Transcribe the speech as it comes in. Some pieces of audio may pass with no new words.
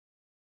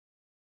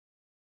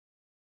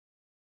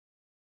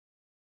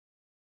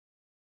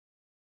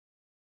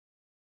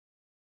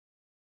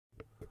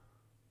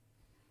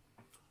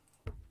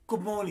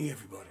Good morning,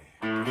 everybody.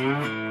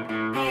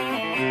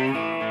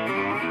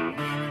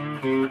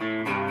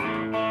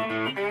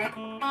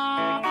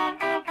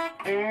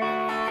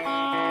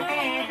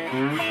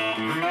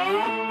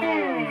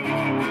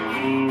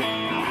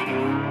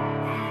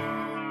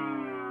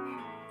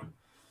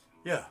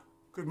 Yeah,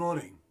 good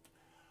morning.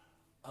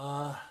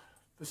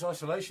 This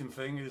isolation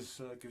thing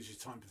gives you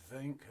time to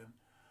think, and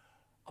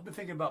I've been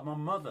thinking about my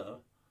mother.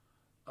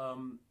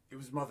 It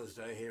was Mother's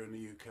Day here in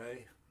the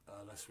UK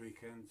last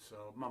weekend,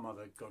 so my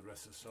mother, God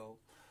rest her soul,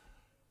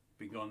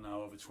 been gone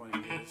now over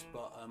 20 years,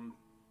 but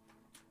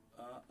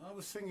I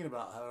was thinking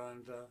about her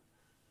and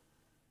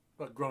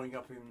about growing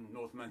up in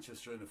North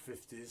Manchester in the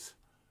 50s,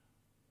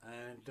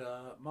 and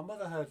my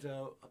mother had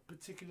a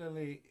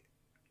particularly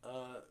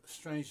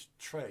strange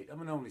trait.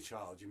 I'm an only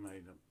child, you may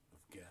have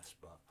guessed,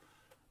 but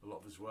a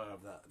lot of us were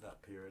of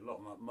that period.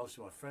 Most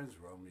of my friends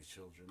were only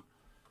children.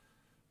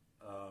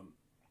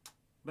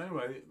 But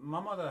anyway, my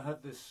mother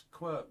had this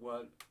quirk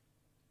where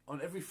on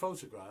every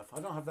photograph,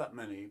 I don't have that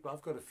many, but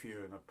I've got a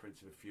few and I've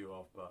printed a few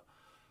off, but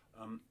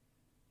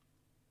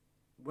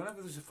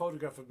whenever there's a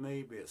photograph of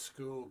me, be it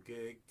school,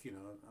 gig, you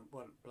know,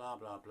 blah,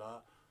 blah,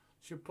 blah,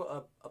 she'd put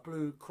a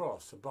blue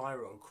cross, a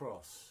biro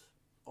cross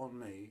on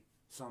me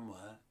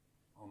somewhere,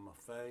 on my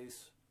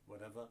face,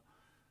 whatever,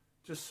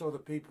 just so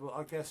that people,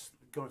 I guess,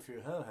 going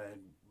through her head,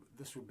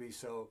 this would be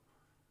so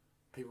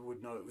people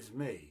would know it was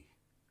me.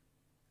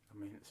 I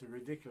mean, it's a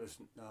ridiculous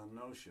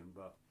notion,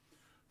 but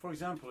for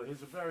example,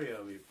 here's a very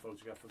early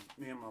photograph of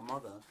me and my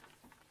mother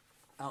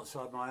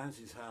outside my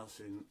auntie's house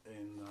in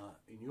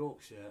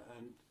Yorkshire,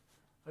 and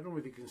I don't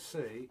really can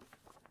see.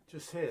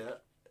 Just here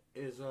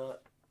is the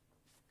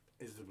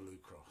Blue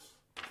Cross.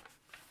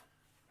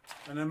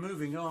 And then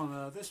moving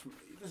on, this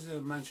is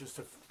a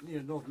Manchester,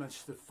 North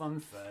Manchester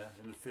Fun Fair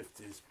in the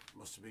 50s.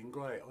 Must have been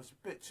great. I was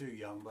a bit too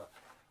young, but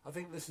I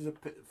think this is a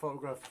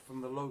photograph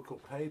from the local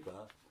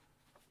paper,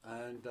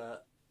 and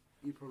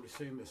you've probably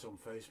seen this on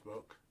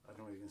Facebook. I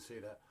don't know if you can see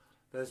that.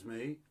 There's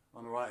me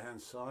on the right hand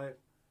side.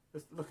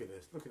 Look at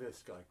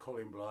this guy,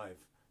 Colin Blythe.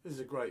 This is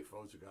a great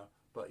photograph,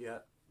 but yeah,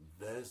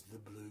 there's the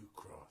Blue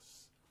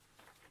Cross.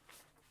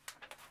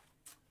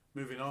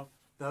 Moving on.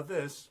 Now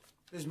this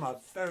is my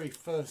very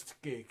first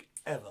gig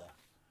ever.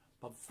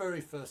 My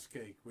very first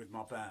gig with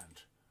my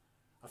band.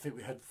 I think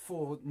we had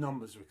 4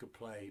 numbers we could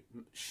play,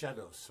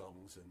 Shadow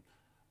songs, and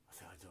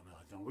I don't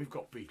know. We've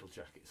got Beatle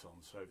jackets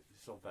on, so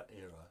it's of that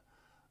era.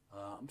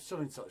 I'm still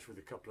in touch with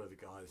a couple of the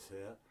guys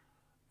here.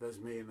 There's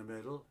me in the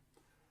middle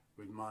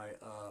with my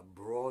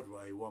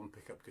Broadway 1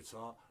 pickup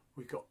guitar.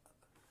 We've got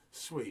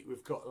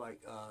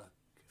like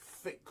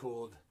thick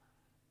cord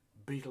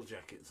Beatle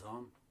jackets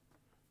on.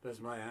 There's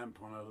my amp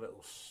on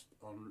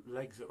on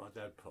legs that my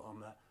dad put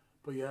on there.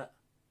 But yeah,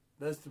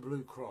 there's the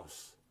Blue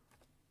Cross.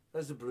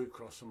 There's the Blue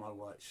Cross on my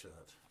white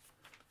shirt.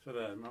 So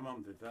there, my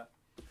mum did that.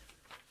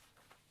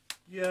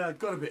 Yeah, I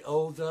got a bit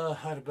older,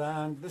 had a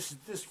band.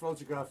 This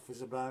photograph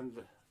is a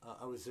band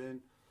I was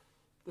in.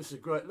 This is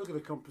great. Look at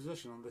the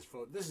composition on this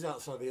photo. This is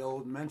outside the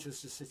old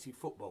Manchester City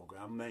football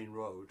ground, Main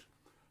Road.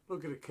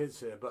 Look at the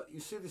kids here. But you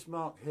see this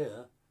mark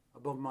here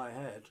above my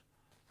head?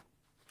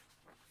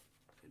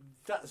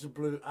 That's a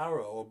blue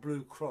arrow or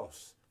blue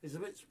cross. It's a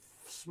bit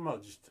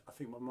smudged. I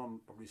think my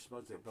mum probably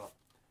smudged it, but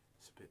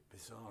it's a bit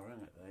bizarre,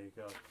 isn't it? There you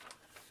go.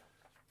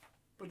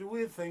 But the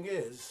weird thing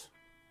is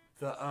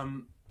that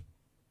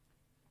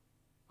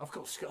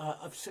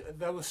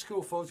there were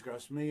school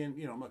photographs, me and,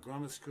 my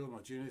grammar school, my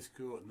junior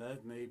school, and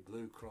there's me,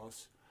 Blue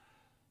Cross.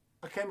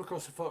 I came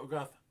across a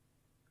photograph,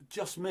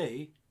 just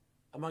me,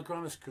 at my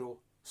grammar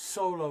school,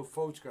 solo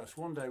photographs.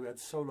 One day we had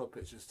solo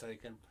pictures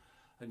taken,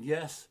 and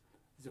yes,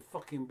 there's a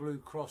fucking Blue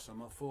Cross on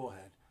my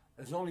forehead.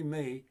 There's only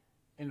me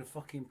in the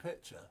fucking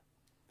picture.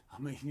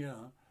 I mean,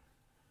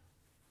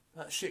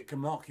 that shit can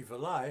mark you for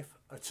life,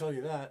 I tell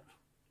you that.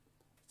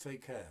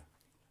 Take care.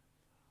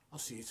 I'll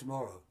see you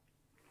tomorrow.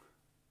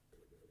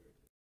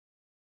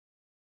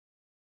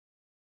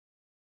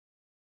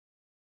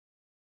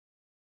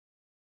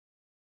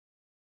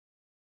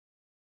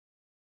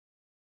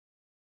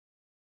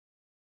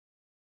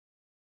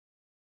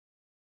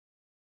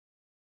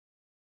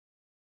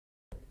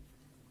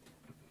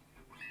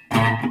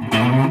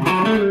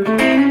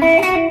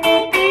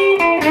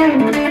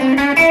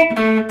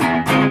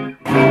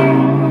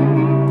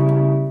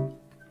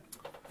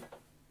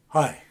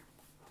 Hi,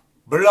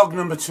 blog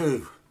number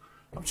 2.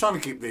 I'm trying to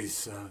keep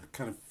these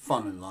kind of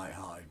fun and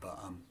light-hearted, but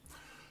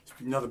it's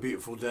been another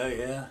beautiful day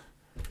here.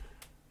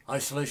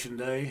 Isolation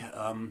day.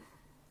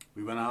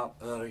 We went out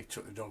early,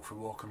 took the dog for a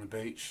walk on the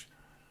beach,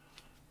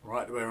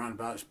 right the way around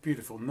about. It's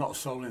beautiful, not a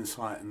soul in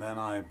sight. And then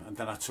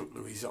I took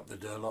Louise up the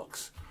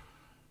Durlocks.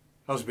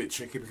 That was a bit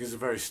tricky because it's a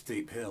very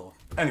steep hill.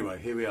 Anyway,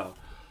 here we are.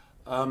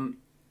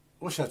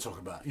 What should I talk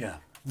about? Yeah,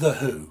 The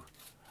Who.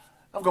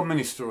 I've got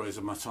many stories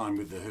of my time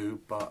with The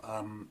Who, but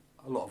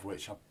a lot of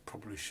which I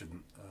probably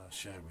shouldn't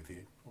share with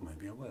you, or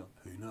maybe I will,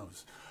 who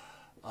knows.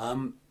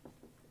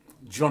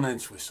 John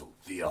Entwistle,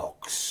 the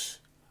Ox.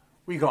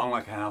 We got on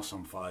like a house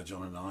on fire,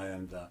 John and I,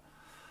 and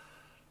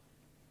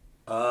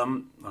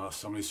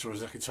So many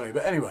stories I could tell you.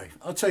 But anyway,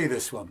 I'll tell you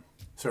this one.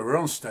 So we're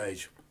on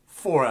stage,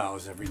 4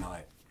 hours every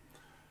night.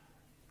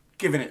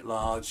 Giving it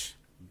large.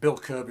 Bill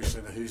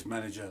Kirbishley, the Who's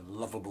manager,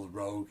 lovable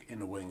rogue in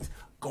the wings.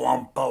 Go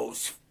on,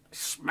 Boltz.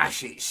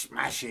 Smash it,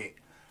 smash it.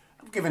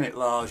 I'm giving it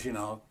large, you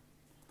know.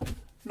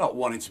 Not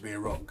wanting to be a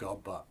rock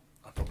god, but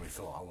I probably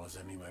thought I was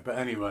anyway. But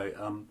anyway,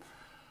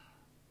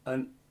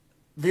 and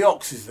the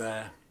Ox is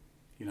there,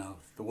 you know,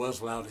 the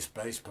world's loudest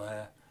bass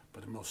player,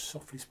 but the most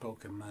softly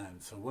spoken man.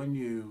 So when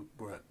you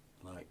were at,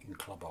 like, in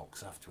Club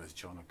Ox afterwards,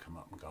 John would come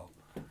up and go,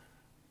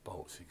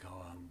 Boltz, he'd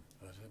go,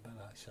 was it about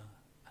that, sir?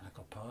 And I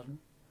go, pardon?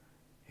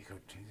 He go,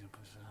 did you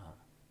put it out?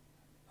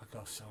 I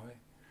go, sorry?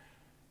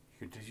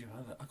 He go, did you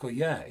have that? I go,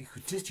 yeah. He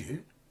go, did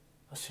you?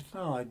 I said,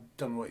 no, I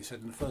don't know what you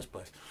said in the first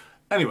place.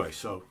 Anyway,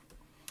 so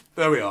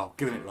there we are,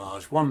 giving it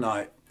large. One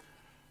night,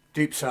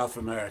 deep South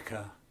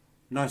America,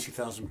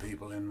 90,000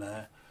 people in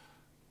there,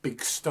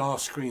 big star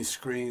screens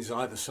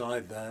either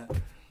side there.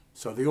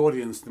 So the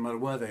audience, no matter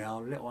where they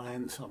are, little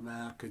ants up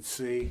there, could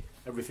see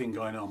everything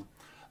going on.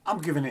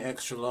 I'm giving it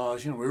extra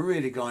large, you know, we're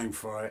really going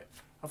for it.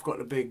 I've got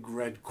the big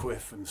red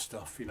quiff and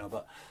stuff, you know,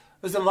 but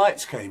as the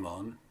lights came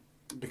on,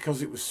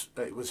 because it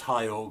was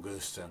high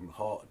August and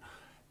hot,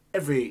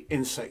 every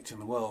insect in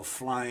the world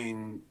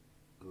flying,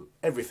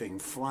 everything,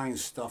 flying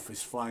stuff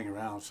is flying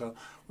around. So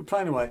we're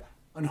playing away,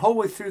 and whole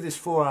way through this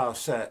 4-hour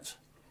set,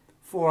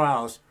 4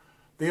 hours,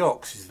 the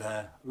Ox is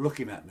there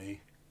looking at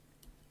me,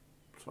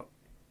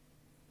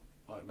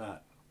 like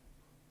that.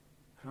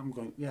 And I'm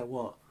going, yeah,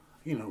 what?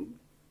 You know,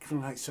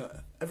 like, so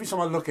every time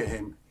I look at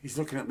him, he's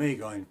looking at me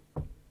going.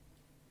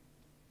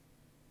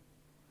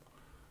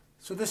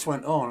 So this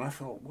went on, I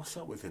thought, what's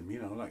up with him?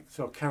 You know, like,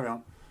 so carry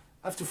on.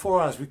 After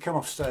 4 hours, we come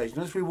off stage,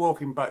 and as we're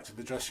walking back to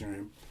the dressing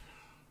room,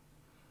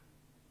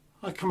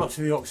 I come up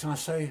to the Ox and I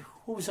say,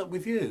 what was up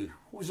with you?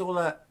 What was all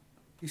that?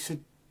 He said,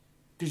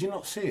 did you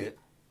not see it?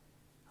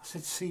 I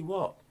said, see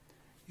what?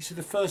 He said,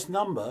 the first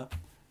number,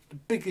 the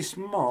biggest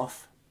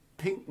moth,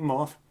 pink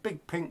moth,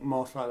 big pink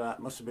moth like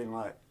that, must have been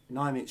like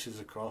 9 inches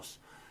across,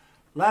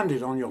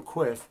 landed on your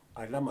quiff.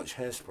 I had that much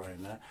hairspray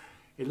in there.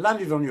 It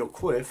landed on your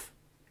quiff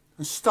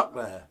and stuck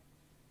there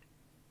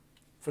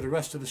for the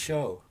rest of the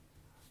show.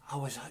 I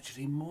was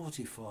actually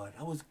mortified.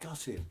 I was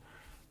gutted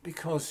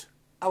because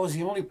I was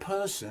the only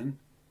person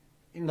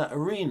in that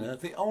arena,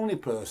 the only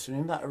person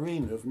in that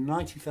arena of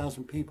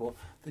 90,000 people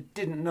that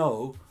didn't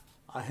know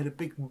I had a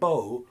big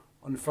bow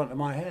on the front of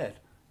my head,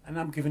 and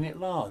I'm giving it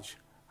large.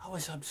 I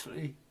was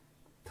absolutely,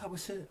 that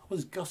was it. I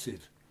was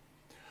gutted.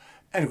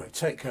 Anyway,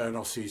 take care and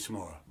I'll see you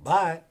tomorrow.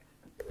 Bye.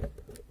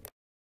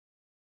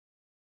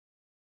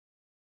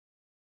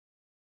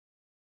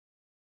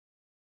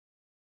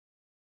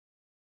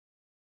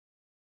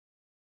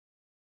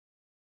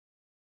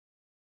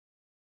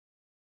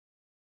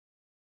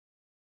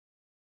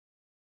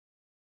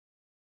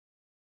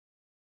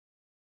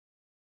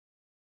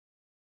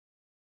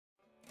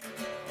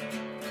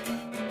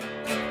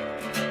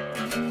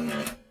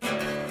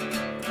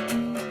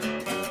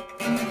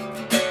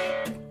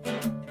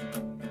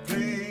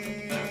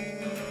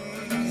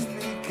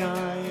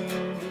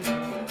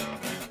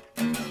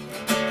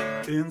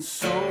 In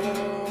soul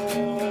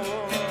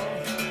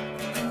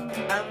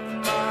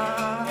and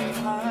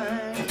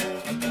mind,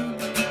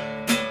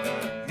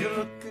 you're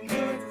looking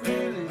good,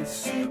 really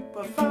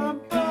super fine,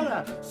 but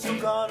I still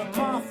got a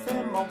moth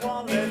in my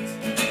wallet.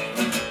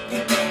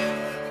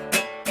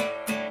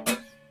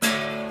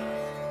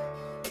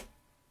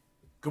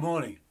 Good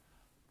morning.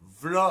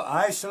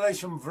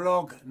 Isolation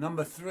vlog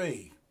number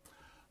 3.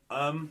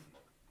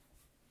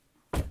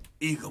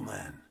 Eagle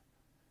Man.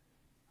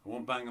 I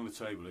won't bang on the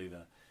table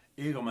either.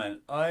 Eagle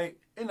Man.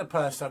 In the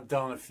past, I've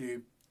done a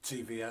few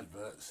TV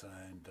adverts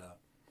and,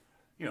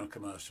 you know,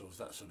 commercials,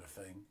 that sort of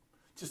thing.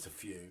 Just a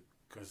few,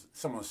 because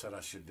someone said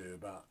I should do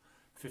about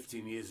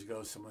 15 years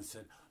ago. Someone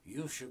said,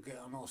 you should get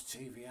on those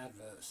TV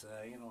adverts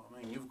there, you know what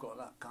I mean? You've got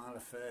that kind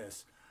of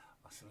face.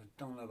 I said, I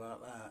don't know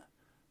about that.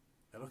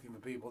 They're looking for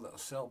people that'll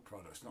sell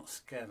products, not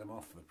scare them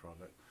off the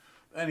product.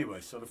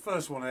 Anyway, so the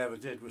first one I ever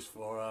did was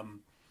for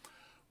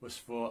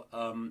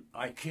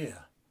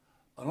IKEA.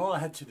 And all I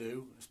had to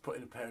do was put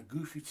in a pair of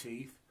goofy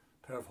teeth,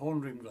 a pair of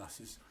horn-rimmed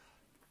glasses,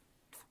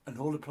 and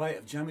hold a plate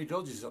of jammy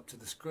dodgers up to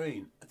the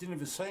screen. I didn't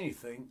even say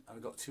anything, and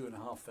I got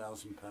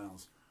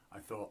 £2,500. I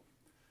thought,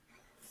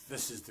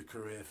 this is the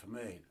career for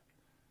me.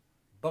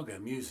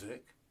 Bugger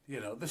music, you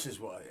know, this is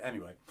what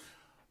anyway.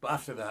 But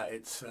after that,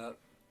 it's,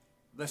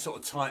 they sort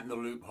of tighten the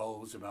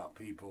loopholes about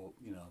people,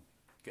 you know,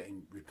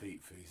 getting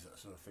repeat fees, that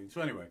sort of thing.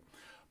 So anyway,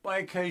 but I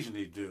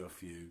occasionally do a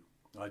few.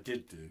 I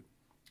did do,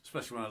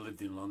 especially when I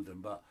lived in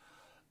London, but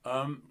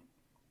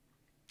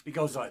it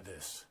goes like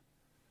this.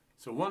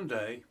 So one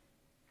day,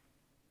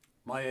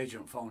 my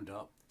agent phoned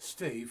up,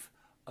 Steve,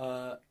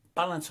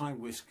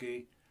 Ballantine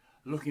whiskey,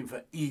 looking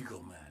for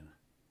Eagle Man.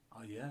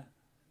 Oh yeah?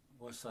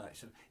 What's that? He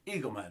said,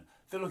 Eagle Man.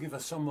 They're looking for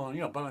someone,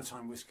 you know,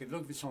 Ballantine whiskey, they're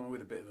looking for someone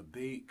with a bit of a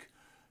beak,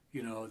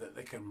 you know, that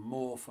they can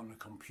morph on the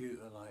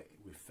computer, like,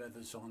 with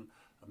feathers on,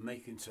 and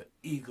make into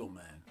Eagle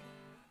Man.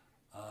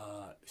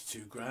 It's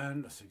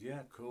 £2,000. I said,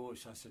 yeah, cool.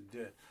 So I said,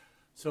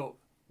 So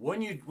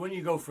when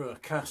you go for a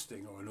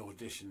casting or an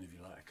audition, if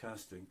you like, a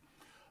casting,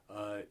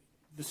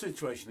 the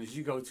situation is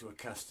you go to a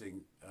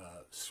casting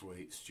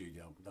suite,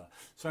 studio.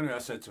 So anyway, I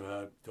said to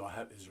her,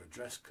 is there a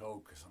dress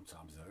code? Because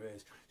sometimes there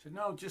is. She said,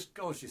 no, just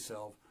go as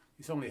yourself.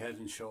 It's only head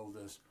and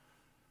shoulders.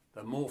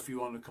 They'll morph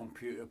you on the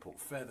computer, put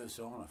feathers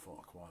on. I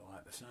thought I quite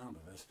like the sound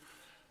of this.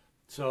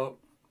 So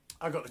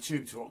I got the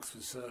tube to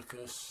Oxford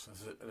Circus.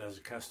 There's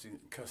a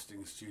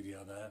casting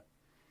studio there.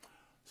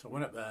 So I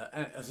went up there,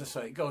 and as I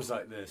say, it goes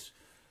like this.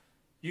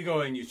 You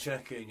go in, you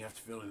check in, you have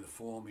to fill in the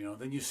form, you know,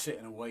 then you sit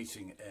in a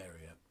waiting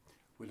area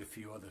with a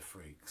few other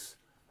freaks,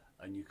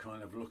 and you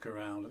kind of look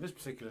around. And this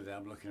particular day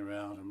I'm looking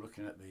around, I'm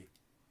looking at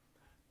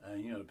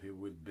you know, the people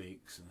with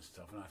beaks and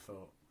stuff, and I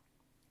thought,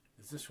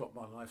 is this what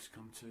my life's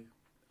come to?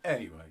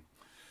 Anyway,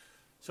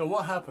 so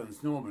what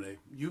happens normally,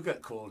 you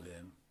get called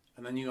in,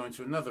 and then you go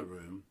into another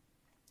room,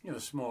 you know,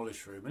 a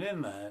smallish room, and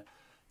in there,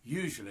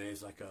 usually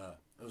it's like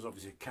there's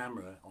obviously a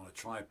camera on a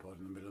tripod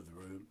in the middle of the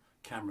room,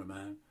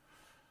 cameraman.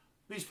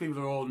 These people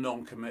are all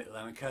non-committal,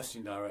 and a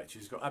casting director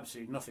has got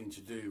absolutely nothing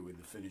to do with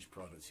the finished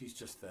product. He's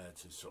just there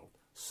to sort of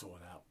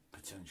sort out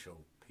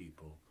potential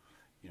people,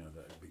 you know,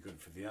 that would be good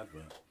for the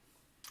advert,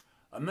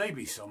 and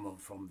maybe someone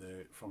from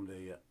the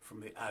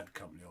ad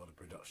company or the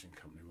production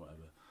company,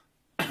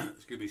 whatever.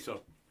 Excuse me.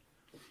 So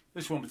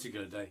this one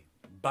particular day,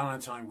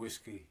 Ballantine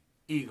whiskey,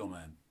 Eagle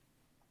Man.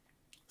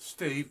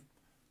 Steve,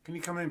 can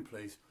you come in,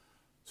 please?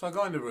 So I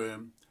go in the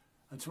room,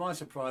 and to my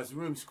surprise, the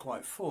room's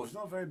quite full. It's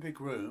not a very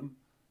big room.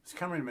 It's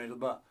camera in the middle,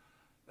 but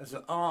there's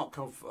an arc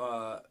of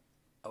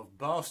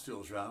bar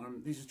stools around,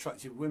 and these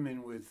attractive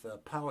women with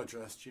power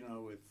dressed, you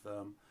know,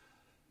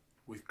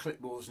 with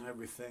clipboards and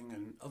everything,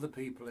 and other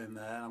people in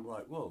there. And I'm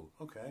like, whoa,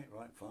 okay,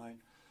 right, fine.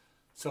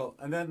 So,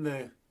 and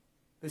then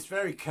this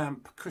very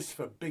camp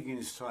Christopher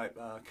Biggins type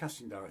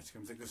casting director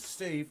comes in. Goes,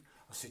 Steve,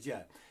 I said,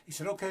 yeah. He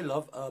said, okay,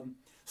 love,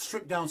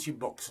 strip down to your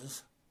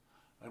boxers.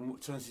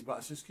 And turns his back. I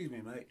said, excuse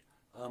me, mate,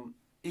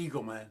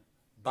 Eagle Man,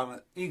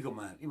 Eagle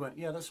Man. He went,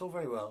 yeah, that's all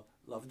very well,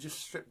 love,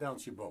 just strip down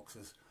to your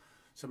boxers.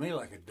 So me,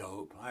 like a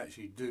dope, I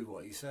actually do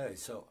what he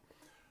says. So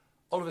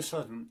all of a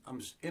sudden,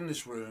 I'm in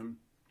this room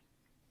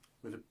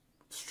with a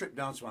strip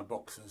down to my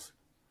boxers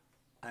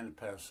and a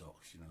pair of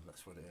socks, you know,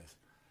 that's what it is.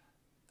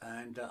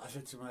 And I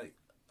said to mate,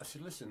 I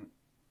said, listen,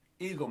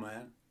 Eagle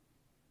Man.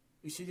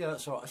 He said, yeah,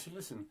 that's all right. I said,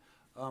 listen,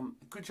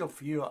 good job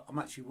for you. I'm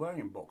actually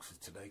wearing boxers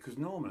today, because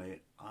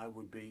normally I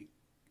would be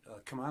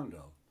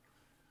commando.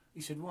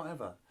 He said,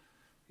 whatever.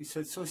 He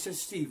said, so he said,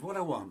 Steve, what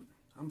I want.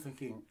 I'm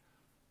thinking,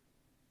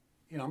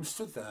 you know, I'm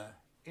stood there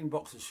in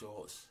boxer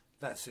shorts,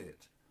 that's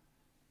it.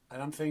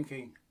 And I'm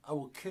thinking, I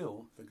will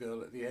kill the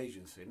girl at the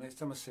agency. Next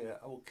time I see her,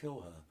 I will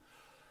kill her.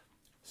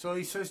 So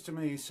he says to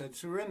me, he said,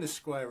 so we're in the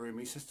square room.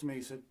 He says to me,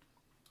 he said,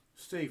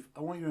 Steve,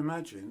 I want you to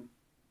imagine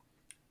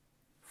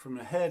from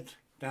the head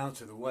down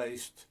to the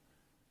waist,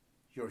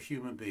 you're a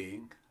human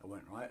being. I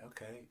went, right,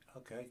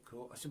 okay,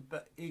 cool. I said,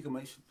 but Eagle,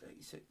 mate,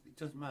 he said, it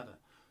doesn't matter.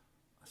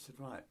 I said,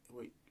 right,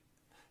 wait.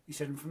 He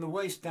said, and from the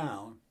waist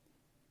down,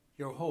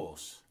 you're a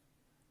horse.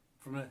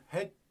 From the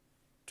head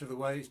to the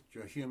waist,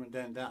 you're a human,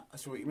 then down. I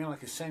said, what, you mean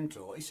like a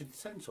centaur? He said,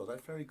 centaur,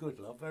 that's very good,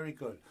 love, very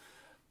good.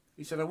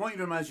 He said, I want you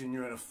to imagine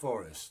you're in a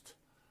forest.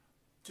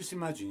 Just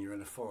imagine you're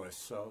in a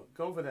forest. So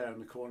go over there in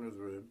the corner of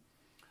the room,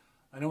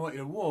 and I want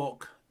you to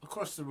walk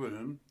across the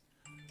room.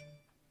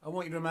 I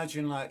want you to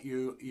imagine like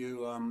you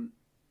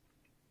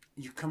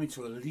come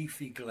into a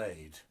leafy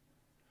glade.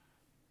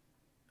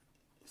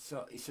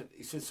 So he said,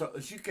 so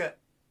as you get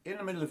in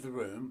the middle of the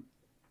room,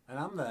 and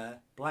I'm there,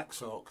 black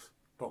socks,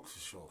 boxer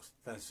shorts,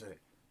 that's it.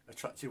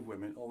 Attractive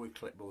women, all with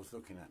clipboards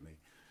looking at me.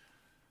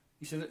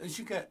 He said, as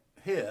you get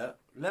here,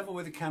 level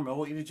with the camera, I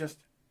want you to just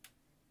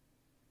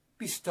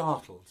be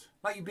startled.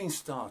 Like you've been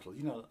startled,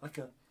 you know, like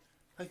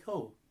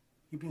oh,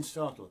 you've been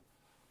startled.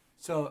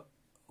 So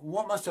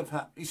what must have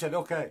happened? He said,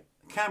 okay,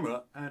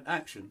 camera and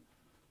action.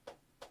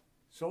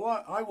 So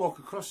I walk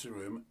across the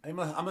room, I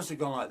must have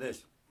gone like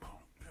this.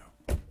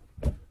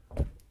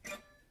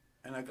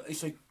 And he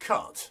said,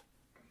 cut.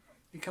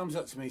 He comes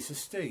up to me, he says,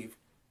 Steve,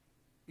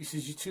 he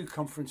says, you're too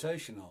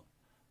confrontational.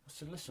 I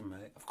said, listen,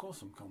 mate, of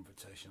course I'm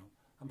confrontational.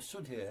 I'm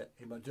stood here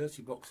in my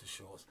dirty boxer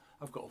shorts.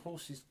 I've got a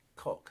horse's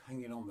cock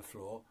hanging on the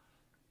floor.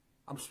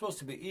 I'm supposed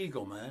to be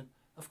Eagle Man.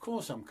 Of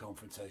course I'm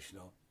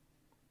confrontational.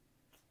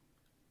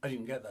 I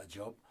didn't get that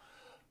job.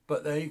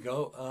 But there you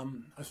go.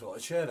 I thought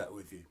I'd share that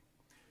with you.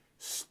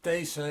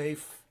 Stay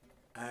safe,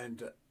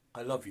 and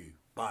I love you.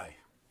 Bye.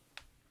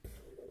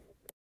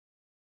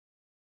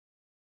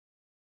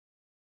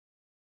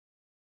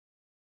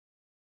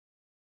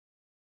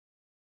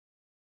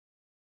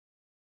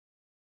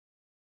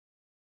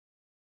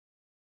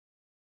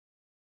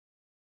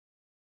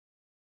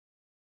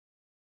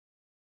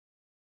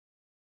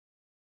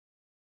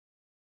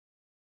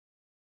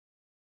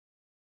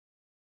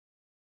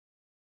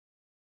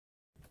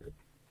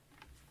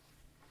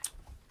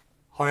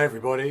 Hi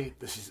everybody,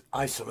 this is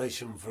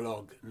Isolation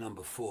Vlog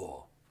number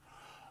 4.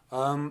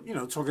 You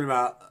know, talking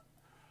about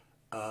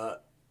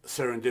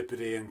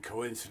serendipity and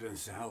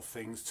coincidence and how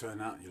things turn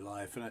out in your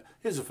life. And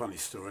here's a funny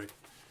story.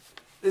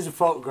 There's a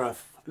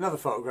photograph, another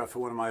photograph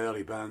of one of my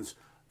early bands,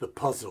 The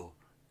Puzzle,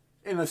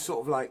 in a sort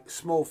of like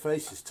Small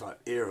Faces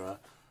type era.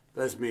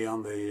 There's me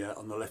on the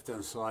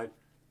left-hand side,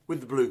 with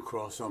the blue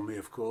cross on me,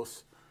 of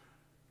course.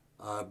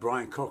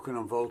 Brian Cochran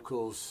on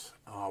vocals.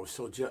 Oh, I was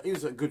so jealous. He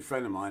was a good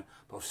friend of mine,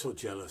 but I was so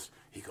jealous.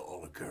 He got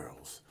all the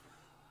girls.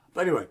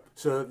 But anyway,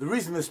 so the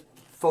reason this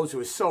photo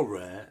is so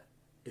rare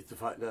is the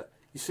fact that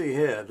you see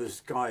here,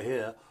 this guy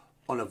here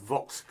on a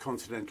Vox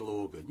Continental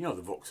organ. You know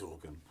the Vox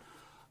organ.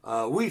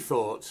 We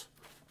thought,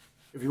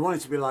 if you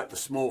wanted to be like the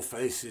Small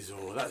Faces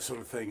or that sort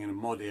of thing in a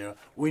mod era,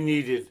 we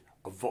needed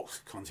a Vox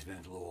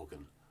Continental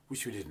organ,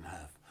 which we didn't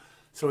have.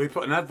 So we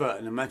put an advert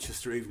in the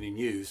Manchester Evening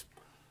News.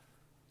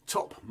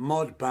 Top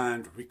mod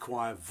band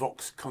require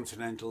Vox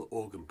Continental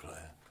organ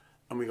player.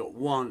 And we got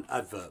one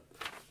advert,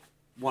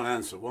 one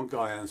answer, one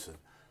guy answered.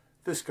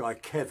 This guy,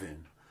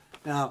 Kevin.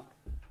 Now,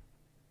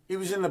 he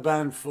was in the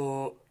band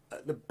for,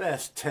 at the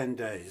best, 10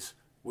 days.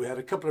 We had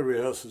a couple of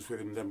rehearsals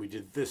with him, then we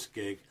did this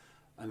gig,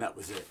 and that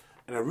was it.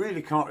 And I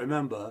really can't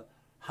remember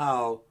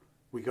how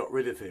we got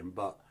rid of him,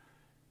 but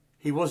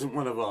he wasn't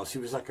one of us. He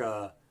was like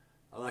a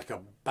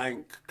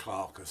bank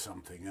clerk or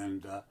something,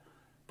 and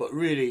but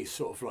really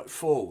sort of like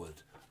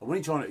forward. And when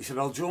he joined it, he said,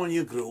 "I'll join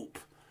your group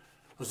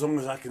as long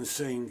as I can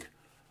sing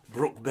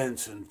Brooke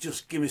Benson.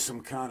 Just give me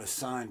some kind of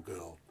sign,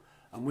 girl."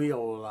 And we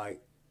all were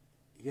like,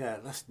 "Yeah,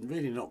 that's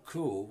really not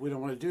cool. We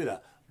don't want to do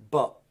that."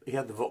 But he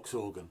had the Vox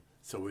organ,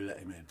 so we let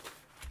him in.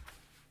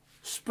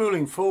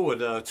 Spooling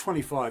forward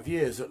 25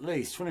 years at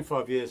least,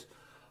 25 years.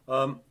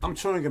 I'm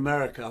touring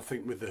America, I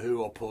think, with The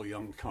Who or Paul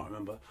Young, can't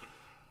remember.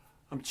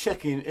 I'm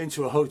checking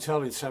into a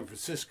hotel in San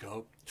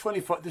Francisco.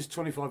 This is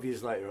 25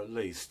 years later at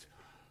least.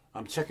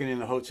 I'm checking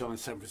in a hotel in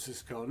San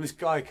Francisco, and this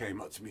guy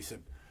came up to me and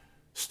said,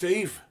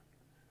 "Steve,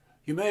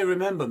 you may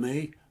remember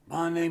me.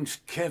 My name's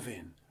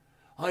Kevin.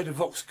 I had a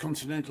Vox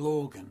Continental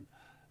organ,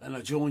 and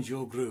I joined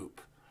your group."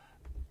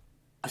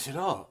 I said,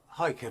 "Oh,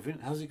 hi Kevin,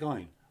 how's it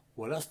going?"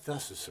 Well,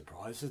 that's a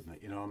surprise, isn't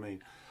it? You know what I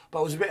mean? But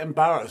I was a bit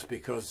embarrassed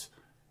because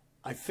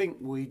I think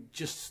we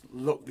just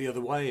looked the other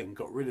way and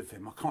got rid of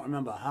him. I can't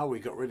remember how we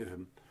got rid of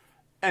him.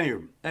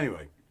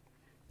 Anyway,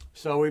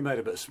 so we made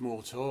a bit of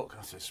small talk.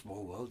 I said,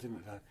 small world,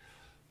 didn't it?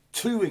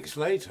 2 weeks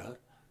later,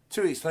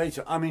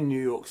 I'm in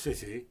New York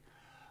City,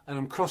 and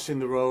I'm crossing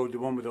the road, the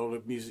one with all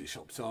the music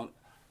shops on,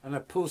 and I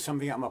pulled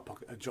something out of my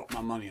pocket. I dropped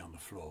my money on the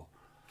floor.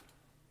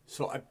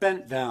 So I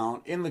bent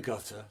down in the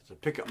gutter to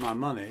pick up my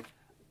money,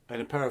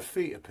 and a pair of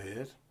feet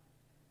appeared,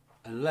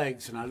 and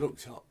legs, and I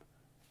looked up,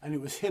 and it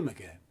was him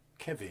again,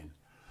 Kevin.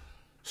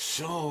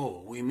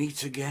 "So, we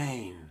meet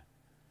again."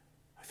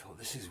 I thought,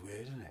 this is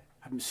weird, isn't it?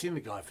 I haven't seen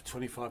the guy for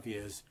 25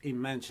 years in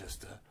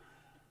Manchester.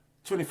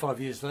 25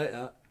 years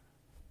later,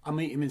 I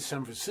meet him in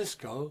San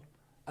Francisco,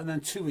 and then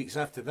 2 weeks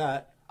after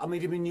that, I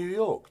meet him in New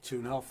York,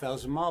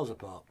 2,500 miles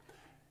apart.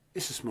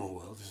 It's a small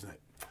world, isn't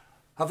it?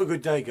 Have a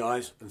good day,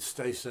 guys, and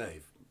stay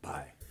safe.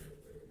 Bye.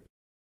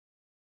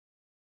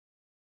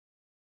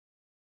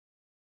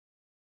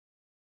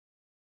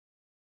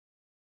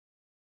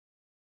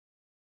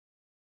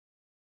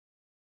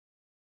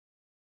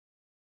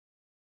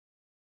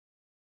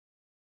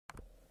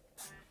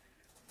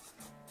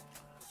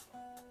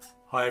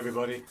 Hi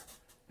everybody,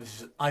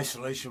 this is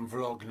Isolation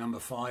Vlog number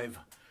 5.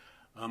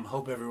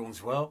 Hope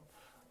everyone's well.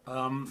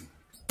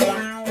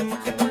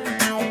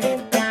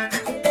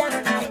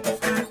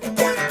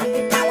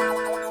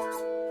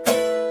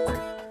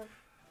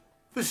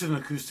 This is an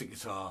acoustic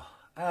guitar.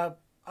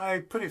 I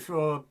put it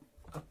through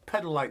a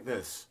pedal like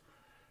this.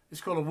 It's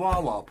called a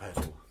wah-wah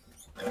pedal.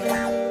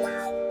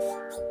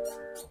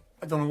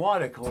 I don't know why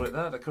they call it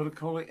that. I could have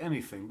called it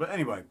anything. But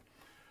anyway,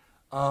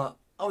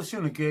 I was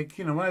doing a gig.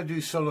 You know, when I do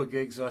solo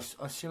gigs, I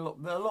see a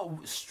lot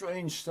of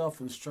strange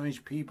stuff and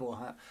strange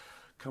people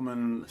come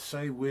and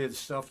say weird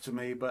stuff to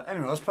me. But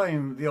anyway, I was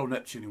playing the old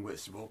Neptune in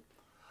Whitstable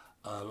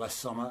last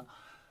summer.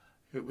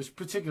 It was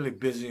particularly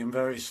busy and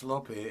very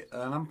sloppy,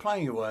 and I'm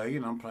playing away,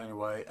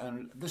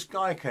 and this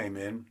guy came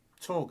in,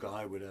 tall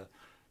guy with a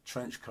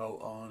trench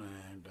coat on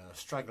and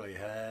straggly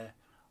hair.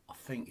 I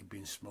think he'd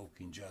been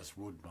smoking Jazz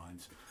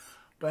Woodbines.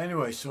 But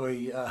anyway, so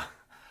he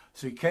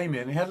came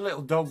in. He had a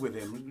little dog with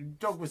him. The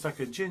dog was like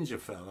a ginger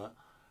fella,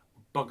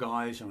 bug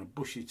eyes and a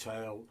bushy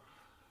tail.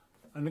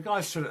 And the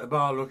guy stood at the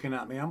bar looking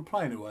at me. I'm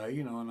playing away,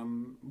 and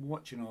I'm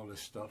watching all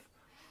this stuff.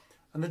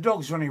 And the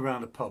dog's running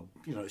around the pub.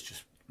 It's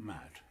just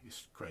mad.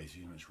 It's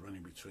crazy, it's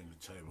running between the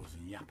tables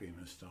and yapping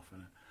and stuff.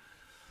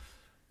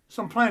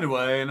 So I'm playing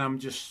away, and I'm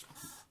just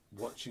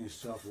watching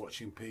stuff,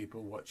 watching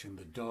people, watching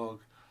the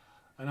dog.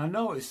 And I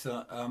noticed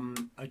that,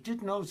 I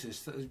did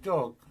notice that the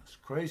dog, as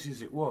crazy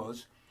as it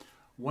was,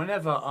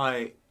 whenever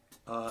I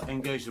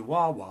engage the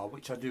wah-wah,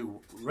 which I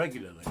do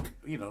regularly,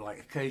 like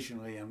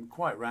occasionally and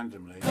quite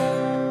randomly,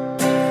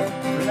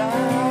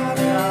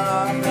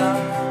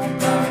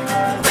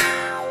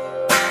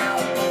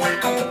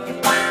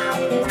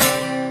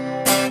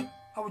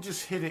 I would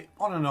just hit it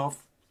on and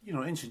off,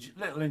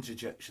 little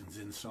interjections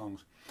in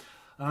songs.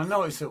 And I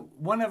noticed that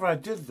whenever I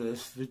did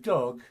this, the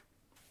dog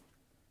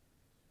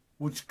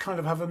would kind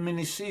of have a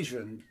mini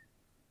seizure and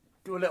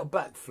do a little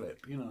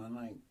backflip, and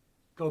like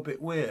go a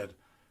bit weird.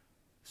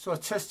 So I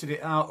tested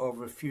it out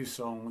over a few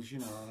songs, you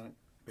know,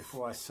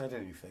 before I said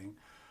anything.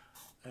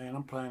 And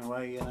I'm playing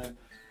away, you know.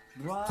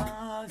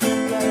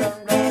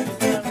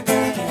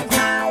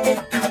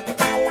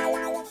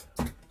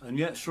 And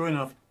yet, sure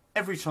enough,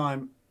 every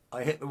time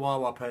I hit the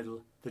wah-wah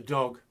pedal, the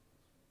dog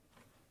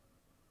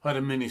had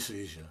a mini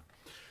seizure.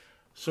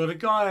 So the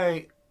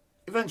guy,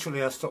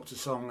 eventually I stopped the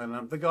song,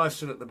 and the guy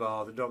stood at the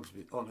bar, the dog's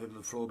on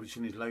the floor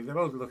between his legs, they're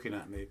both looking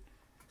at me.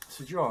 I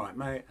said, "You alright,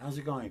 mate? How's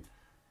it going?"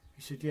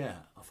 He said, "Yeah."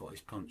 I thought,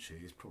 he's punchy,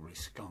 he's probably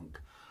skunk.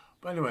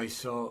 But anyway,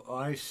 so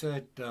I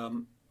said,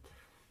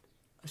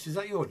 "Is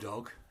that your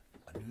dog?"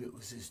 I knew it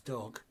was his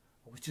dog.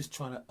 I was just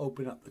trying to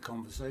open up the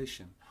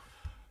conversation.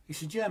 He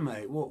said, "Yeah,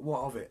 mate,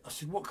 what of it?" I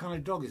said, "What kind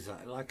of dog is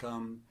that? Like,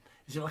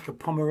 is it like a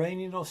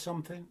Pomeranian or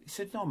something?" He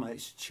said, "No, mate,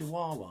 it's a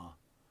Chihuahua."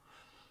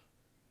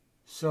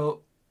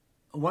 So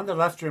when the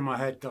laughter in my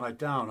head died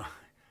down,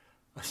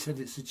 I said,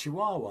 "It's a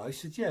Chihuahua." He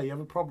said, "Yeah, you have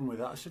a problem with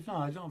that?" I said, "No,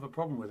 I don't have a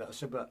problem with that." I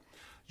said, "But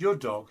your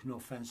dog, no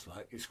offence,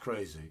 like, it's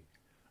crazy.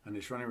 And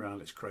it's running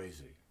around, it's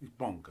crazy. It's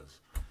bonkers.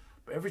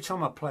 But every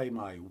time I play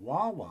my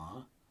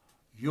wah-wah,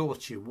 your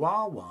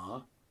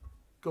Chihuahua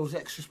goes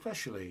extra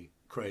specially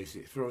crazy.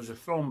 It throws a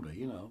thromby,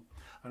 you know.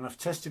 And I've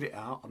tested it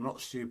out. I'm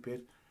not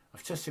stupid.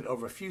 I've tested it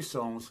over a few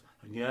songs.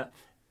 And yeah,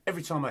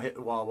 every time I hit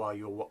the wah-wah,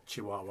 your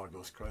Chihuahua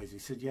goes crazy." He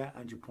said, "Yeah,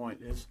 and your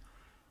point is?"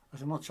 I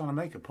said, "I'm not trying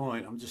to make a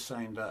point. I'm just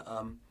saying that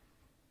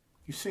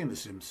you've seen The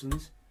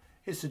Simpsons.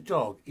 It's a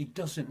dog. He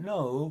doesn't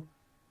know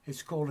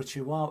it's called a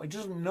Chihuahua. He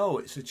doesn't know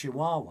it's a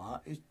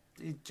Chihuahua.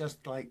 It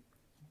just like,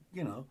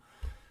 you know."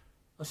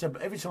 I said,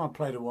 "But every time I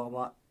play the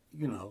wah-wah,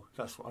 you know,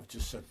 that's what I've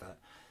just said that."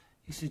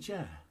 He said,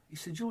 "Yeah." He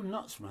said, "You're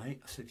nuts, mate."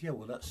 I said, "Yeah,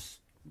 well, that's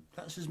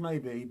as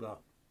maybe,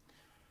 but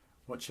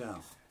watch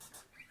out."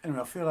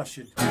 Anyway, I feel I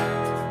should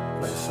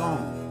play a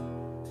song,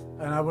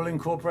 and I will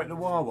incorporate the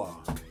wah-wah.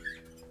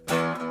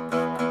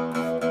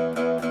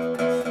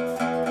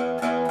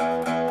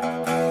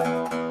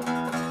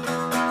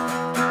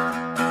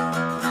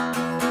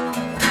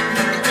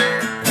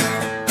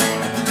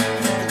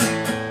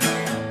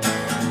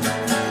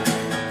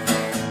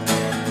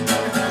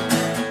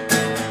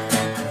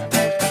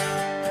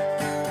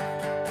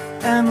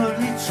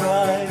 Emily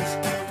tries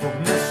to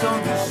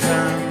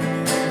misunderstand.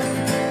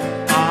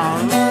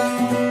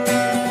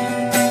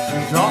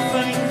 She's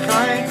often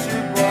inclined to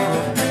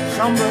borrow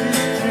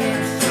somebody's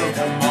dreams till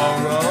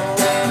tomorrow.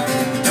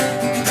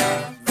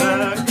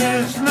 There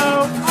is no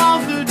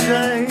other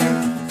day.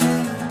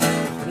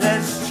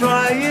 Let's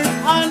try it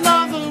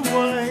another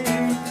way.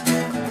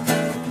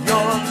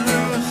 You'll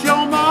lose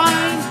your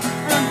mind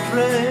and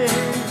play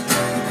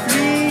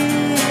 3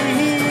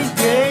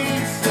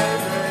 days a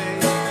day.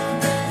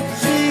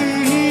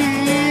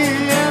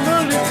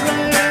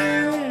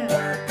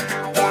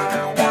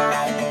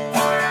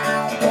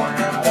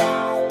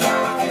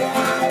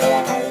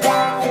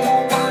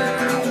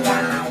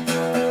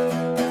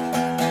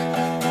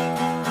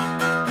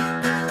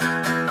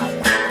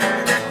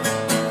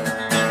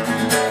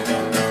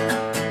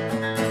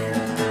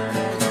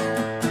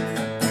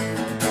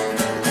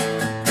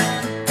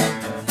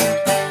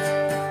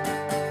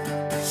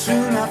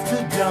 Soon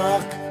after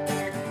dark,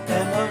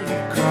 Emily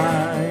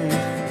cried.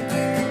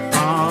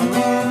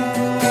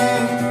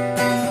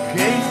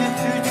 Gazing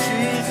through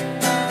tears,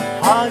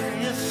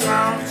 hardly a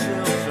sound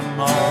till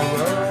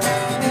tomorrow.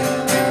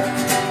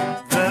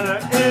 There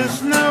is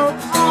no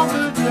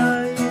other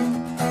day.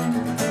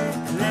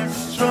 Let's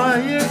try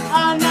it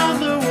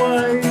another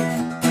way.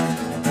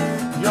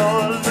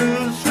 You'll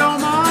lose your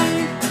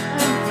mind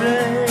and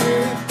play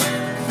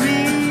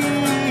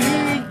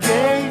 3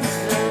 days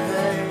a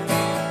day.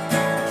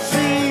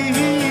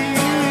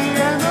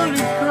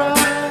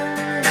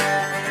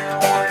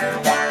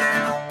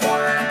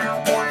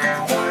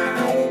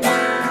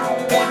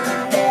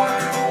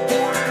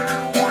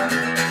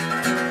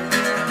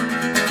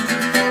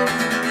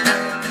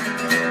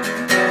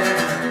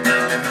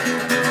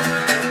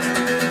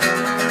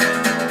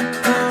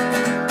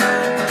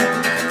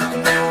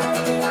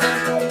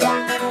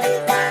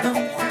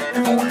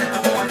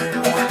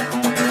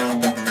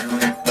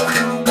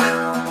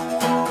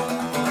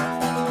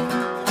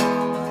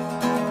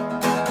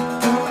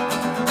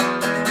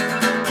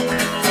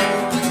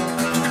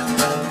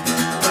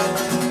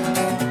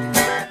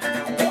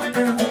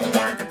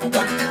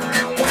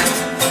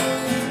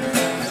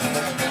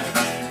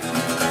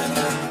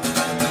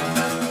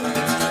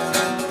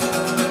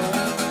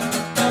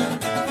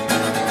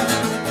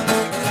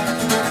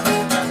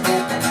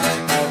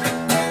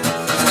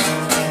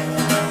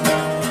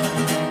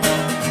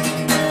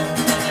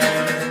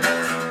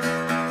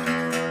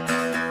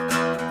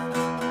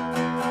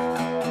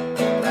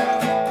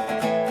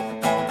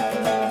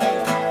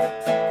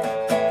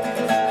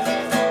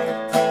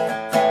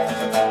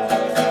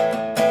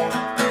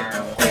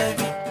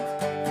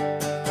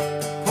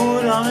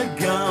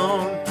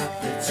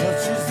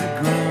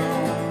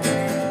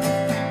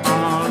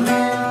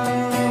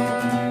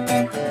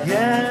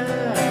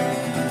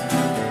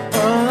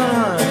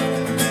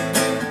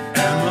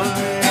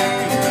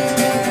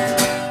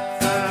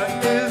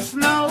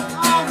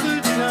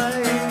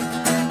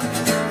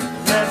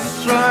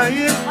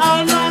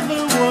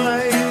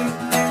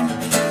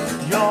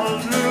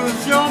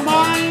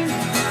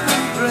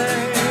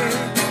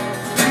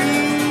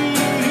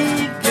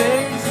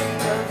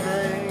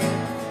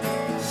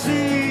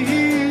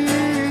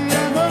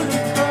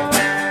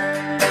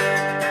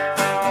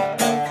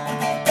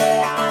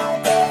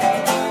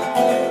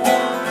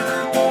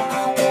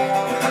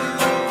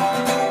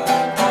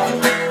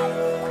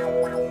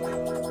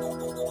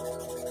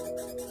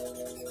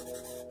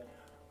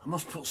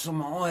 put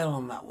some oil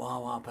on that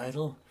wah-wah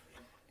pedal.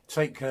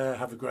 Take care,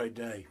 have a great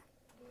day.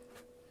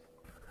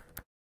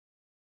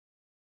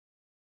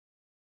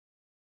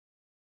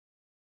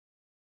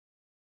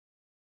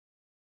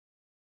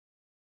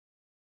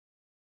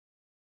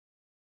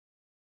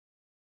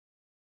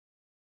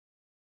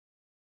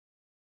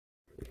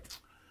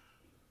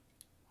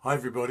 Hi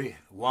everybody,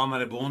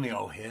 Wamana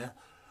Borneo here.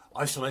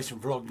 Isolation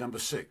vlog number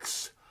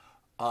 6.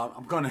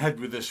 I'm going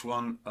ahead with this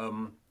one,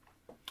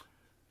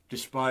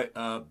 despite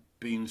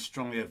being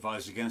strongly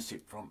advised against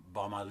it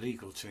by my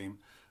legal team.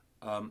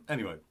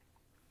 Anyway,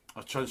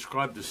 I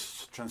transcribed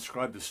this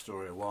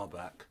story a while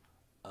back.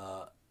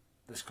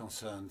 This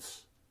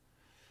concerns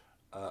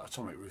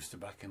Atomic Rooster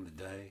back in the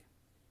day.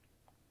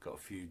 Got a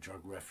few drug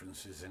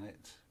references in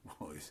it.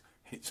 Well,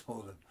 it's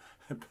all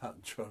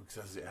about drugs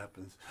as it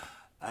happens.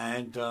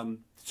 And the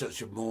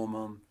Church of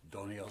Mormon,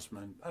 Donny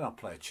Osmond, and I'll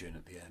play a tune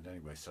at the end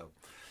anyway. So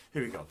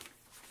here we go.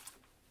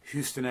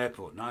 Houston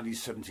Airport,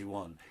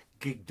 1971.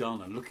 Gig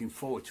done and looking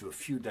forward to a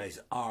few days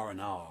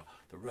R&R,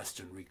 the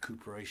rest and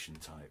recuperation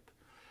type.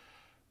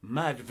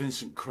 Mad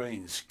Vincent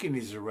Crane, skinny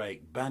as a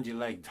rake,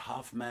 bandy-legged,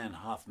 half-man,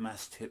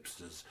 half-mast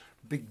hipsters,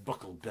 big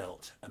buckle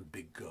belt and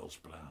big girl's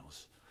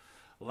blouse.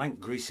 Lank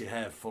greasy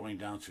hair falling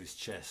down to his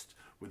chest,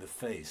 with a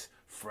face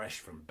fresh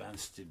from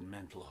Banstead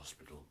Mental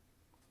Hospital.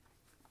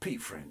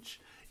 Pete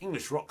French,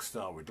 English rock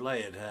star with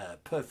layered hair,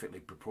 perfectly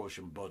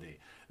proportioned body,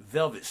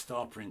 velvet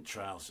star print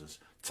trousers,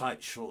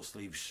 tight short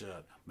sleeve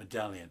shirt,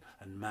 medallion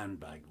and man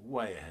bag,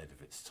 way ahead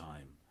of its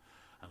time.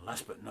 And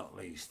last but not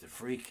least, the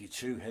freaky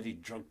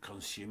two-headed drug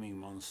consuming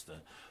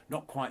monster,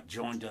 not quite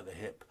joined at the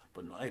hip,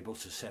 but not able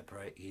to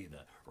separate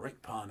either,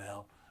 Rick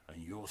Parnell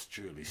and yours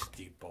truly,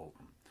 Steve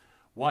Bolton.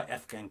 White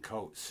Afghan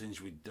coat singed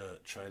with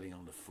dirt trailing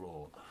on the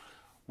floor.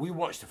 We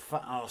watched the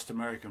fat-arsed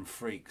American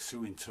freaks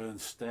who in turn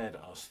stared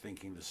at us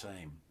thinking the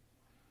same.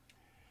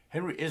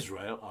 Henry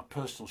Israel, our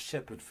personal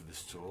shepherd for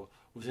this tour,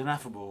 was an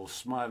affable,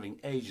 smiling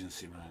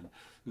agency man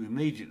who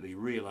immediately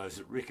realised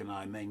that Rick and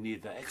I may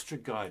need that extra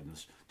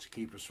guidance to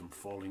keep us from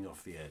falling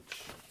off the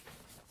edge.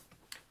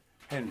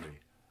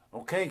 Henry,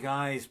 okay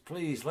guys,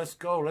 please, let's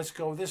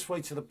go this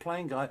way to the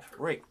plane, guy.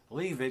 Rick,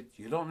 leave it,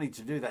 you don't need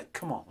to do that,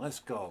 come on, let's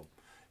go.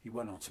 He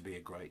went on to be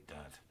a great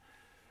dad.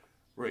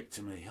 Rick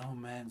to me, oh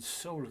man,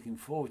 so looking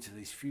forward to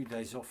these few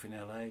days off in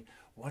LA.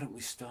 Why don't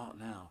we start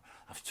now?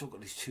 I've still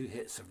got these 2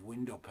 hits of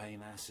window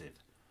pane acid.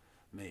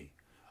 Me,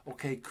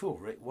 okay, cool,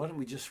 Rick, why don't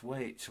we just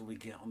wait till we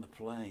get on the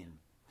plane?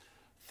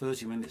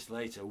 30 minutes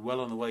later,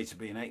 well on the way to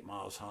being 8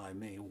 miles high.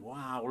 Me,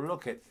 wow,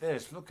 look at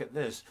this, look at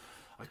this.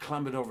 I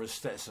clambered over a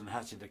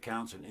Stetson-hatted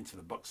accountant into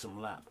the buxom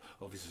lap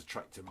of his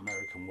attractive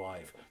American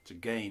wife to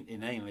gain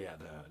inanely at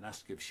her and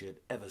ask if she had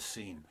ever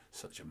seen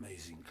such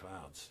amazing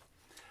clouds.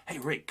 Hey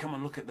Rick, come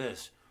and look at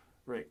this.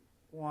 Rick,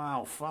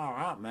 wow, far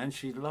out, man,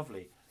 she's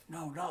lovely.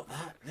 No, not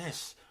that,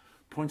 this.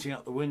 Pointing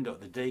out the window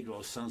at the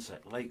day-glow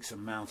sunset, lakes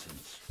and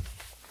mountains.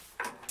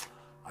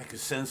 I could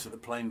sense that the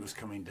plane was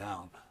coming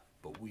down,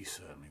 but we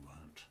certainly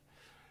weren't.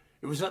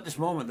 It was at this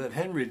moment that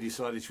Henry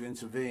decided to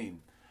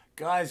intervene.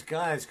 Guys,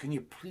 can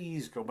you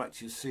please go back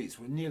to your seats?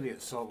 We're nearly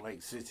at Salt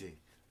Lake City.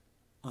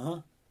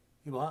 Uh-huh,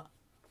 you what?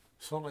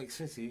 Salt Lake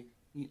City?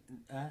 You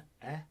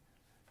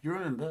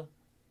remember?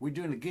 We're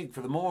doing a gig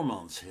for the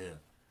Mormons here.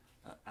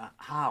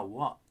 How?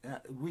 What?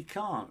 We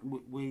can't.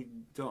 We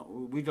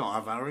don't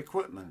have our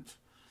equipment.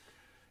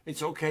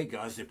 It's okay,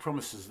 guys. They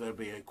promised us there'll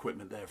be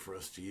equipment there for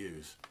us to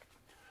use.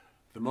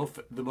 The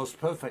most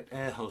perfect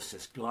air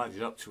hostess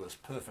glided up to us.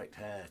 Perfect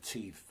hair,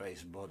 teeth,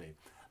 face, body.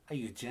 Are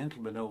you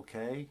gentlemen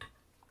okay?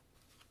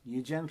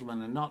 You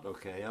gentlemen are not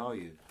okay, are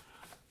you?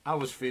 I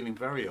was feeling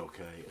very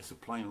okay as the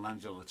plane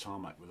landed on the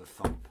tarmac with a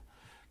thump.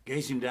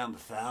 Gazing down the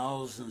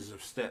thousands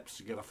of steps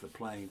to get off the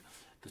plane,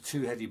 the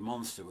two-headed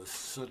monster was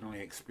suddenly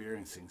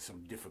experiencing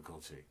some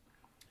difficulty.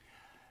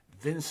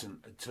 Vincent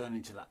had turned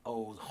into that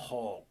old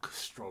hawk,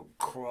 stroke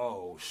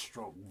crow,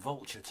 stroke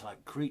vulture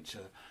type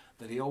creature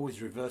that he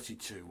always reverted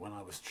to when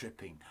I was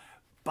tripping.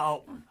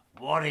 Bolton,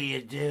 what are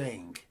you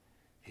doing?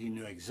 He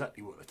knew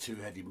exactly what the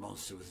two-headed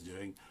monster was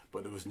doing,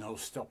 but there was no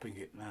stopping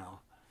it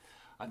now.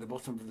 At the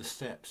bottom of the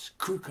steps,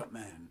 crew-cut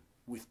men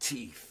with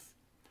teeth.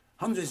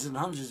 Hundreds and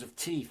hundreds of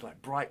teeth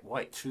like bright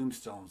white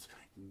tombstones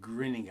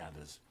grinning at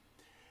us.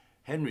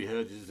 Henry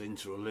herded us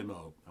into a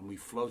limo and we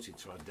floated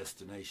to our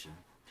destination.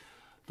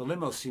 The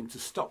limo seemed to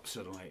stop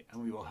suddenly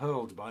and we were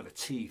hurled by the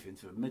teeth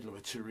into the middle of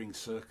a two-ring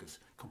circus,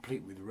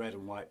 complete with red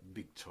and white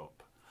big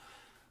top.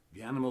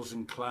 The animals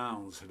and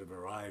clowns had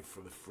arrived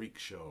for the freak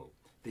show.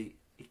 The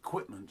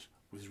equipment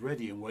was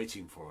ready and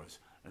waiting for us,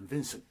 and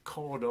Vincent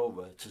cawed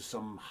over to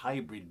some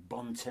hybrid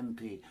Bon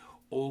Tempi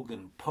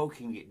organ,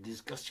 poking it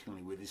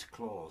disgustingly with his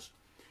claws.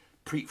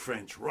 Pete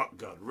French, rock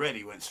god,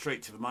 ready, went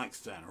straight to the mic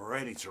stand,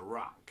 ready to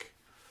rock.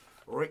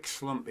 Rick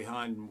slumped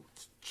trying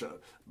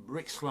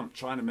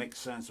to make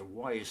sense of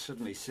why he's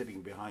suddenly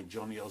sitting behind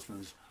Johnny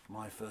Osmond's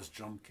My First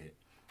Drum Kit,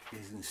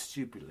 gazing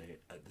stupidly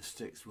at the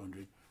sticks,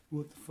 wondering,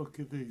 what the fuck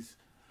are these?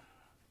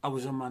 I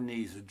was on my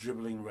knees, a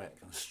dribbling wreck,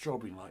 and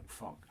strobing like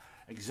fuck.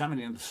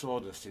 examining the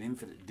sawdust in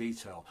infinite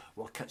detail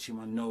while catching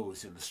my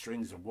nose in the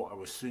strings of what I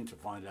was soon to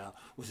find out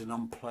was an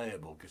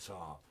unplayable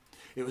guitar.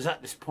 It was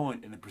at this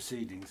point in the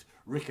proceedings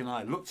Rick and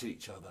I looked at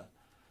each other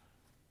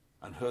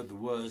and heard the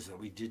words that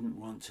we didn't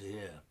want to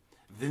hear.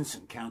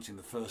 Vincent counting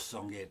the first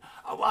song in,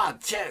 1,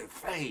 2,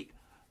 3,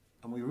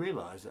 and we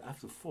realised that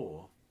after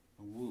 4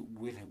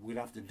 we'd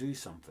have to do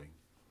something.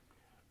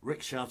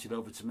 Rick shouted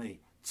over to me,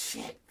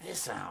 "Check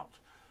this out,"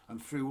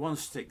 and threw one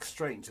stick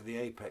straight into the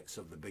apex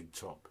of the big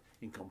top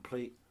in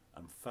complete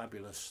and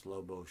fabulous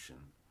slow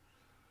motion.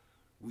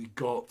 We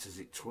gawped as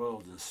it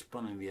twirled and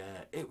spun in the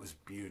air. It was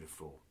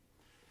beautiful.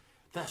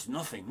 "That's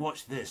nothing,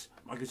 watch this."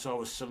 My guitar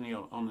was suddenly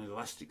on an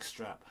elastic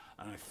strap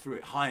and I threw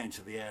it high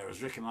into the air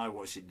as Rick and I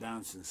watched it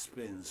dance and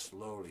spin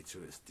slowly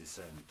to its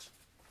descent.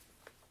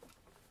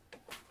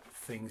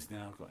 Things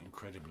now got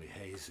incredibly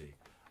hazy.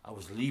 I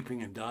was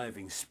leaping and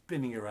diving,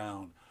 spinning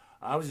around.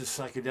 I was a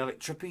psychedelic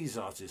trapeze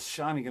artist,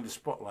 shining in the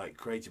spotlight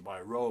created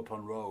by row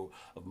upon row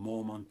of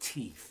Mormon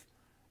teeth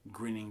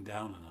grinning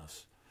down on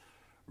us.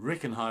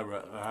 Rick and I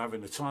were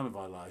having the time of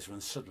our lives when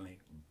suddenly,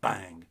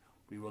 bang,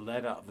 we were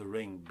led out of the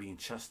ring, being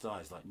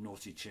chastised like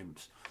naughty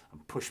chimps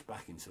and pushed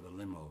back into the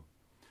limo.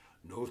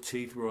 No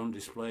teeth were on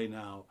display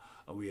now,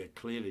 and we had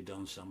clearly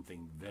done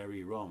something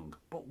very wrong.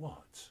 But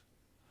what?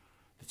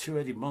 The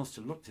two-headed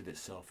monster looked at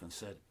itself and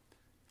said,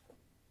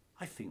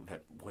 "I think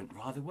that went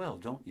rather well,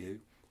 don't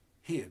you?"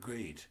 He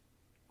agreed.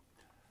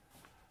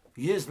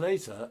 Years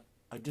later,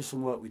 I did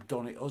some work with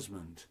Donny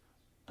Osmond,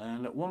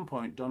 and at one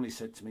point Donny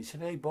said to me, he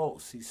said, "Hey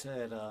Boltz," he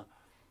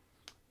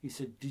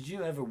said, "Did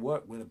you ever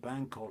work with a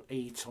band called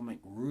Atomic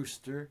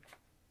Rooster?"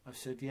 I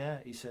said,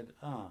 "Yeah." He said,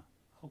 "Ah,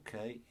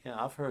 okay,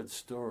 yeah, I've heard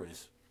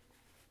stories.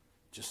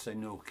 Just say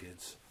no,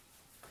 kids."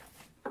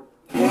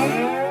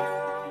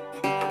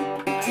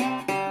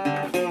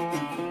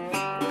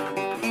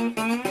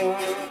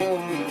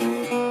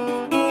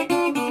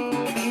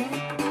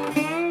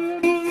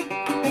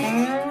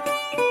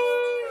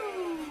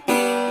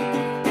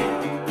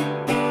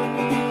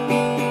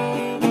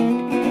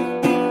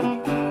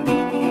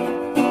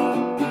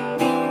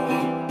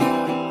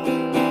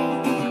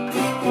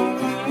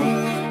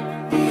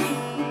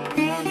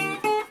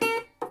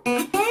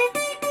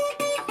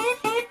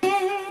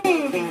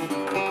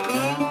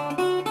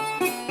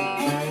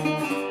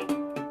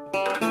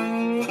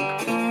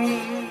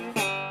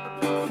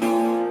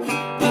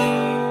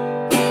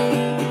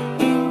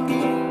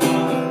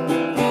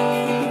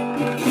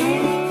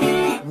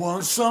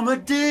 One summer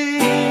day,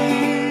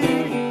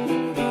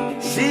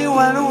 she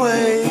went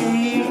away.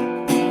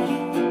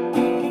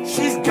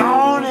 She's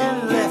gone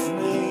and left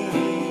me.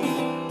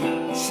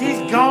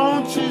 She's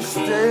gone to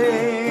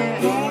stay.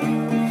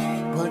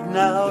 But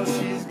now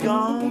she's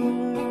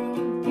gone,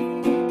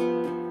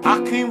 I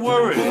can't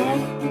worry,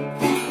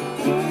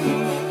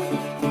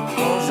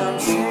 'cause I'm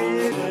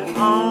sitting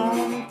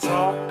on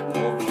top of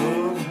the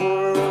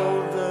world.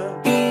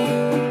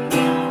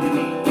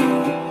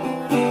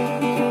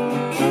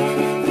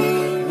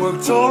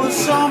 Worked all the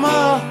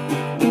summer,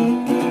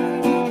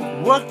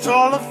 worked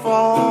all the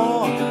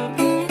fall,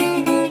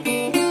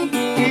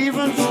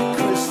 even to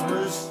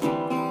Christmas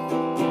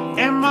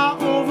in my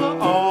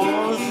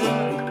overalls.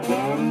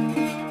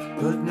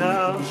 But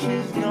now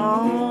she's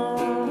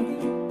gone,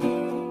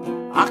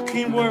 I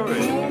can't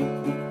worry,